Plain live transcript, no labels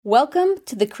Welcome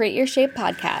to the Create Your Shape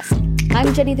podcast.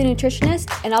 I'm Jenny the nutritionist,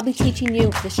 and I'll be teaching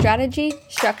you the strategy,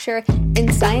 structure,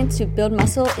 and science to build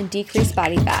muscle and decrease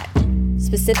body fat,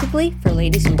 specifically for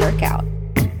ladies who work out.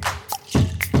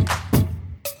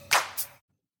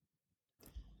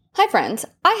 Hi friends,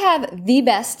 I have the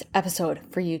best episode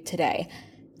for you today.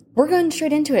 We're going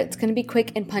straight into it. It's going to be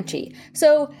quick and punchy.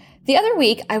 So the other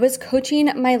week, I was coaching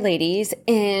my ladies,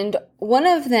 and one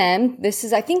of them, this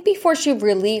is, I think, before she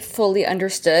really fully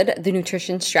understood the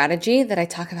nutrition strategy that I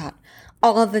talk about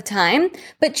all of the time,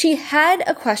 but she had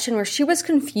a question where she was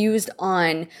confused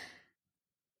on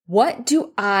what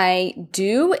do I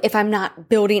do if I'm not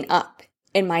building up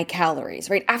in my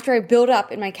calories, right? After I build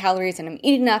up in my calories and I'm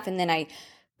eating enough and then I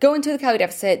go into the calorie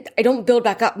deficit, I don't build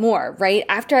back up more, right?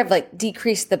 After I've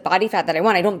decreased the body fat that I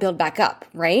want, I don't build back up,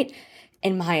 right?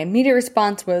 And my immediate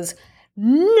response was,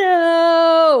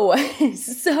 no.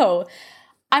 So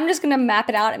I'm just going to map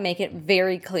it out and make it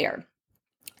very clear.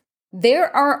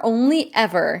 There are only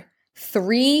ever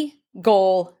 3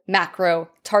 goal macro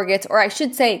targets, or I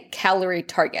should say calorie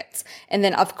targets. And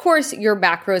then of course your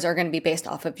macros are going to be based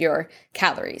off of your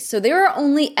calories. So there are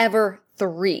only ever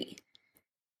 3.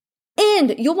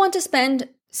 And you'll want to spend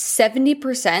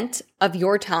 70% of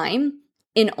your time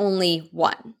in only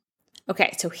one.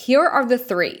 Okay, so here are the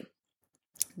 3.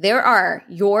 There are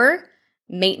your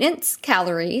maintenance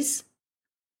calories,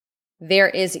 there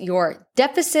is your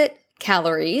deficit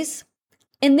calories,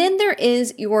 and then there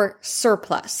is your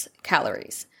surplus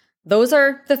calories. Those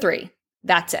are the 3.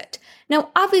 That's it.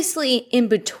 Now, obviously, in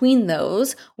between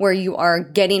those, where you are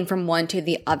getting from one to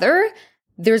the other,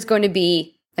 there's going to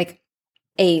be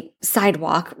a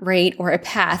sidewalk, right? Or a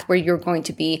path where you're going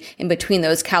to be in between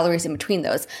those calories in between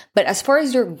those. But as far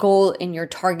as your goal and your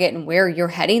target and where you're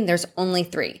heading, there's only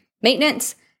 3: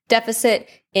 maintenance, deficit,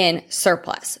 and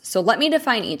surplus. So let me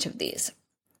define each of these.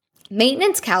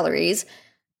 Maintenance calories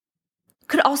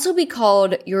could also be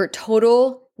called your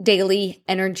total daily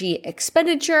energy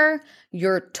expenditure,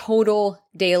 your total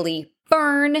daily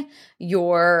burn,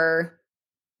 your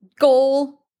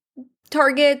goal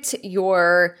target,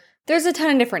 there's a ton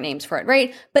of different names for it,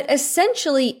 right? But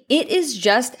essentially, it is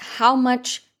just how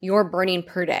much you're burning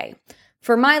per day.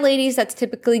 For my ladies, that's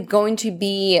typically going to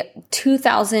be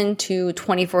 2,000 to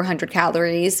 2,400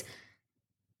 calories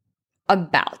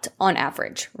about on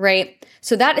average, right?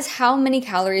 So that is how many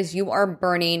calories you are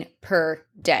burning per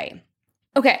day.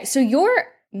 Okay, so your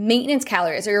maintenance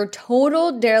calories or your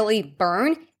total daily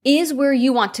burn is where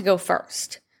you want to go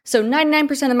first. So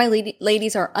 99% of my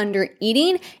ladies are under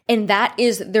eating, and that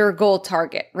is their goal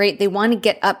target, right? They want to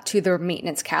get up to their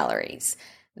maintenance calories.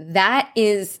 That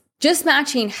is just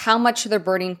matching how much they're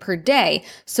burning per day.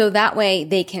 So that way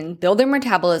they can build their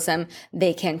metabolism,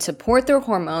 they can support their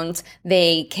hormones,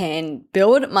 they can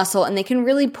build muscle, and they can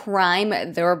really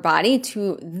prime their body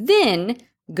to then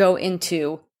go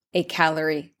into a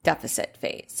calorie deficit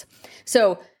phase.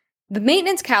 So the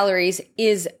maintenance calories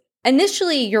is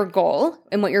initially your goal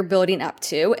and what you're building up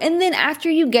to. And then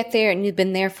after you get there and you've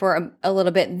been there for a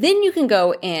little bit, then you can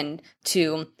go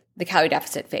into the calorie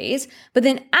deficit phase. But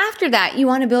then after that, you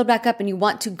want to build back up and you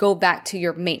want to go back to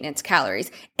your maintenance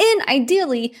calories. And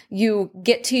ideally, you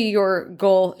get to your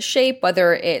goal shape,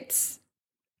 whether it's,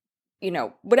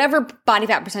 whatever body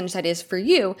fat percentage that is for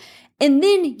you. And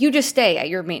then you just stay at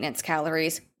your maintenance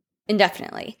calories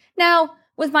indefinitely. Now,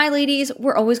 with my ladies,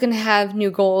 we're always going to have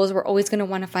new goals. We're always going to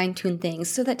want to fine tune things.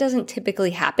 So that doesn't typically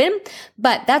happen,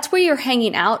 but that's where you're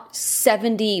hanging out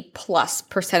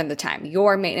 70+% of the time.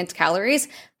 Your maintenance calories,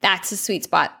 that's the sweet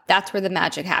spot. That's where the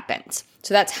magic happens.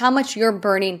 So that's how much you're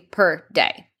burning per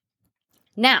day.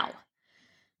 Now,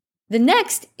 the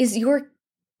next is your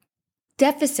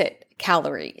deficit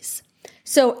calories.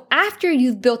 So after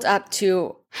you've built up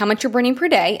to how much you're burning per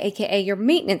day, aka your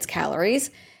maintenance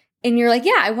calories, and you're like,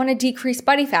 yeah, I want to decrease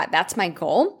body fat. That's my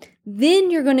goal.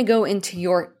 Then you're going to go into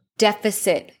your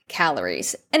deficit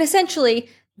calories. And essentially,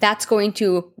 that's going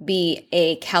to be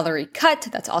a calorie cut.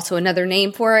 That's also another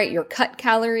name for it. Your cut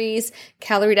calories,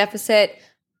 calorie deficit,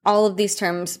 all of these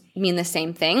terms mean the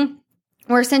same thing.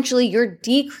 Where essentially you're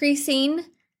decreasing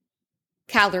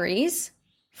calories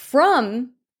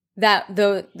from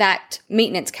that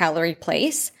maintenance calorie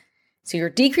place. So you're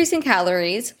decreasing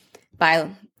calories by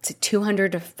to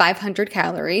 200 to 500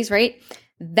 calories, right?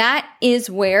 That is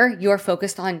where you're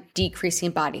focused on decreasing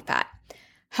body fat.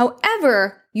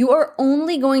 However, you are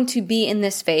only going to be in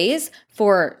this phase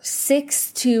for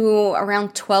 6 to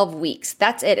around 12 weeks.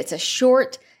 That's it. It's a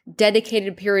short,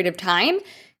 dedicated period of time.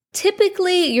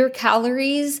 Typically, your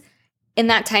calories in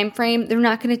that time frame, they're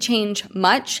not going to change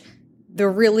much.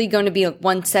 They're really going to be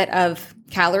one set of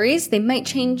calories. They might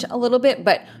change a little bit,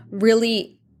 but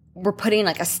really we're putting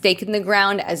like a stake in the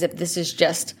ground as if this is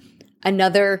just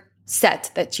another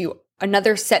set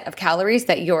of calories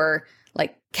that you're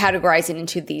like categorizing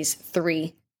into these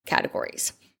 3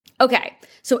 categories. Okay,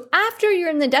 so after you're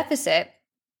in the deficit,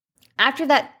 after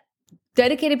that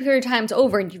dedicated period of time is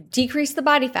over and you decrease the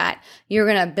body fat, you're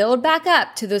going to build back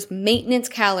up to those maintenance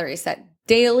calories, that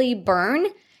daily burn,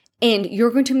 and you're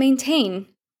going to maintain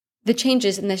the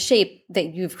changes in the shape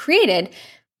that you've created.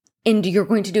 And you're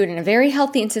going to do it in a very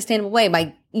healthy and sustainable way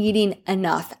by eating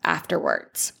enough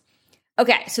afterwards.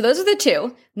 Okay, so those are the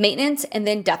 2, maintenance and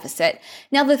then deficit.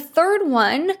 Now the third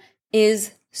one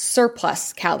is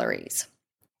surplus calories.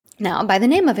 Now, by the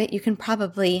name of it, you can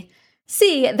probably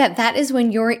see that that is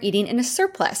when you're eating in a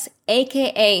surplus,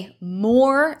 aka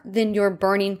more than you're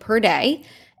burning per day,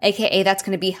 aka that's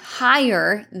going to be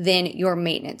higher than your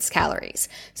maintenance calories.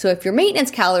 So if your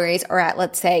maintenance calories are at,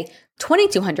 let's say,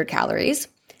 2,200 calories,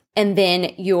 and then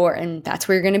and that's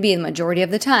where you're going to be the majority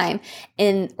of the time,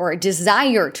 or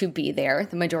desire to be there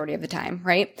the majority of the time,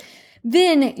 right?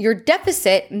 Then your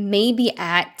deficit may be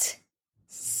at,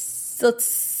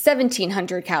 let's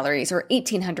 1,700 calories or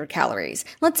 1,800 calories.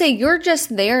 Let's say you're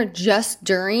just there just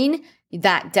during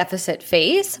that deficit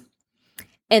phase,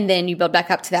 and then you build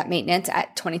back up to that maintenance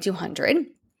at 2,200.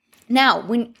 Now,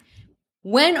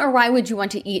 when or why would you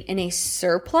want to eat in a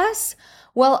surplus?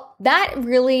 Well, that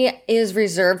really is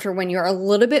reserved for when you're a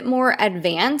little bit more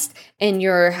advanced and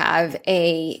you have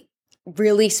a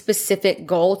really specific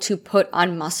goal to put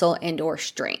on muscle and or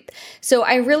strength. So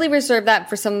I really reserve that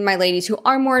for some of my ladies who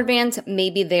are more advanced.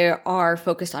 Maybe they are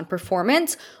focused on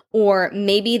performance, or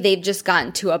maybe they've just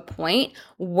gotten to a point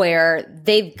where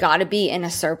they've got to be in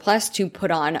a surplus to put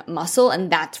on muscle.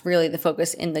 And that's really the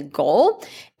focus in the goal.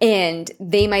 And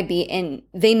they may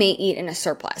eat in a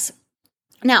surplus.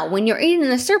 Now, when you're eating in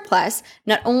a surplus,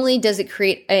 not only does it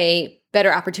create a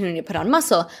better opportunity to put on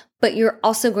muscle, but you're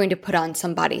also going to put on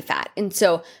some body fat. And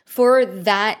so for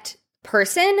that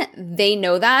person, they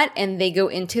know that and they go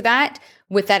into that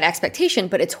with that expectation,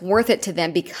 but it's worth it to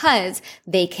them because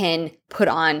they can put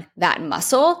on that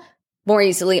muscle more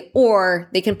easily, or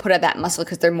they can put on that muscle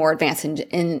because they're more advanced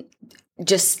and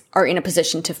just are in a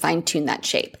position to fine tune that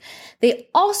shape. They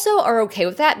also are okay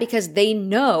with that because they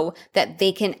know that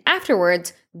they can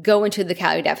afterwards go into the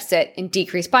calorie deficit and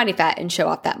decrease body fat and show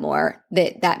off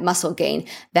that muscle gain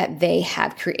that they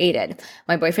have created.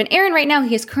 My boyfriend Aaron right now,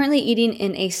 he is currently eating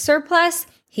in a surplus.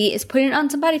 He is putting on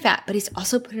some body fat, but he's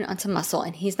also putting on some muscle,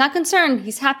 and he's not concerned.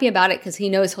 He's happy about it because he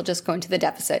knows he'll just go into the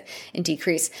deficit and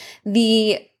decrease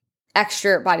the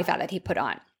extra body fat that he put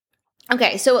on.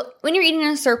 Okay, so when you're eating in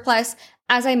a surplus,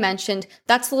 as I mentioned,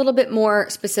 that's a little bit more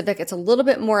specific. It's a little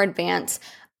bit more advanced.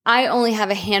 I only have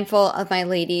a handful of my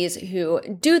ladies who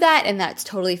do that, and that's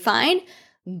totally fine.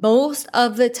 Most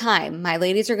of the time, my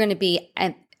ladies are going to be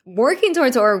working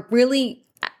towards or really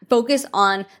focus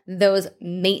on those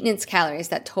maintenance calories,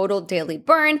 that total daily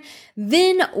burn.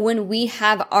 Then when we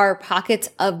have our pockets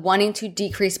of wanting to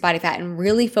decrease body fat and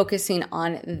really focusing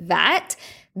on that,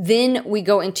 then we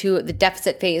go into the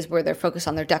deficit phase where they're focused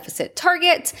on their deficit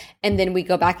targets, and then we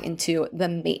go back into the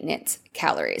maintenance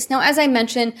calories. Now, as I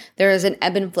mentioned, there is an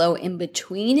ebb and flow in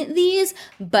between these,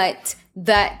 but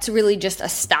that's really just a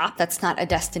stop. That's not a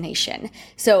destination.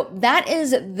 So that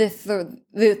is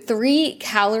the 3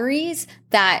 calories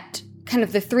that kind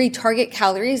of the 3 target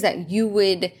calories that you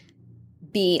would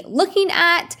be looking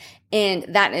at, and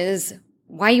that is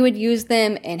why you would use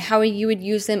them and how you would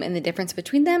use them and the difference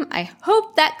between them. I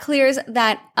hope that clears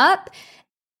that up.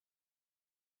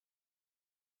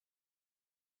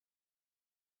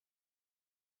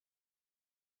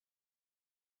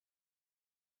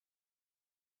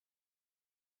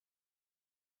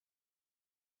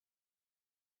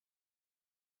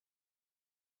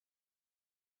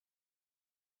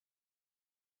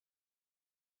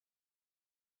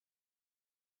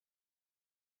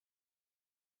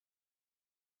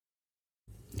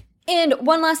 And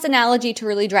one last analogy to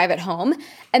really drive it home.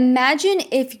 Imagine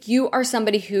if you are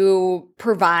somebody who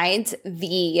provides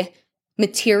the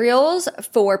materials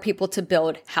for people to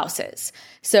build houses.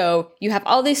 So you have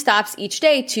all these stops each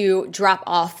day to drop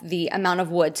off the amount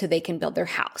of wood so they can build their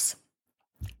house.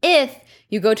 If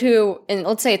you go to, and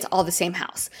let's say it's all the same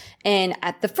house, and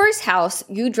at the first house,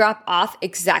 you drop off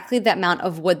exactly the amount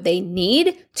of wood they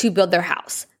need to build their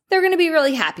house, they're going to be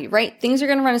really happy, right? Things are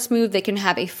going to run smooth. They can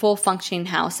have a full functioning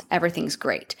house. Everything's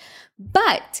great.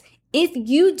 But if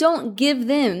you don't give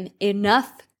them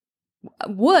enough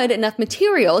wood, enough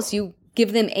materials, you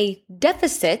give them a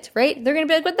deficit, right? They're going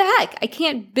to be like, what the heck? I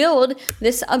can't build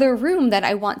this other room that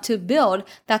I want to build.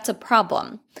 That's a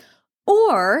problem.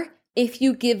 Or if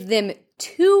you give them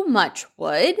too much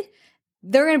wood,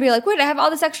 they're going to be like, wait, I have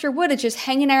all this extra wood. It's just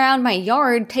hanging around my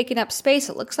yard, taking up space.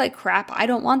 It looks like crap. I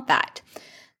don't want that.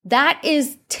 That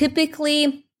is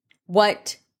typically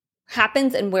what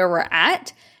happens and where we're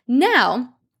at.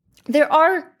 Now, there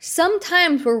are some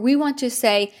times where we want to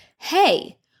say,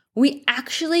 hey, we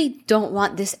actually don't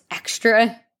want this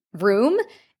extra room.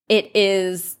 It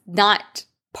is not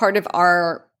part of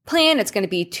our plan. It's going to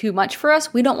be too much for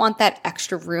us. We don't want that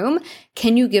extra room.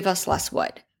 Can you give us less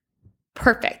wood?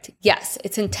 Perfect. Yes,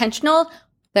 it's intentional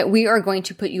that we are going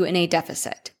to put you in a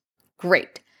deficit.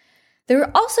 Great. There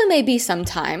also may be some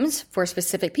times for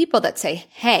specific people that say,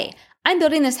 hey, I'm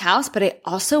building this house, but I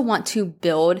also want to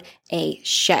build a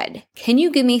shed. Can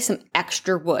you give me some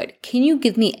extra wood? Can you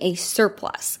give me a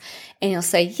surplus? And you'll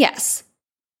say, yes,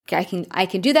 okay, I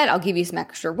can do that. I'll give you some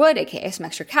extra wood, aka some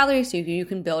extra calories, so you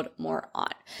can build more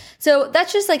on. So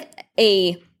that's just like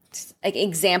a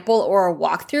example or a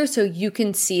walkthrough so you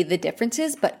can see the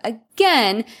differences. But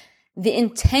again, the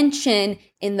intention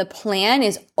in the plan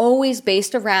is always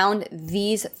based around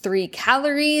these 3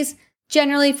 calories.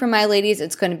 Generally, for my ladies,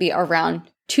 it's going to be around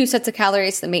 2 sets of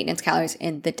calories, the maintenance calories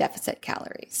and the deficit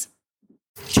calories.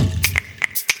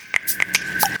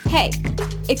 Hey,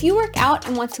 if you work out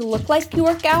and want to look like you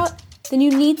work out, then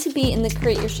you need to be in the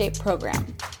Create Your Shape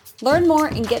program. Learn more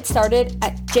and get started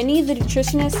at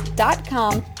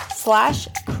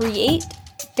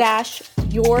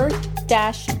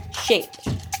jennythenutritionist.com/create-your-shape.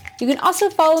 You can also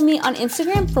follow me on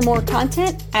Instagram for more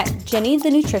content at Jenny the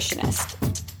Nutritionist.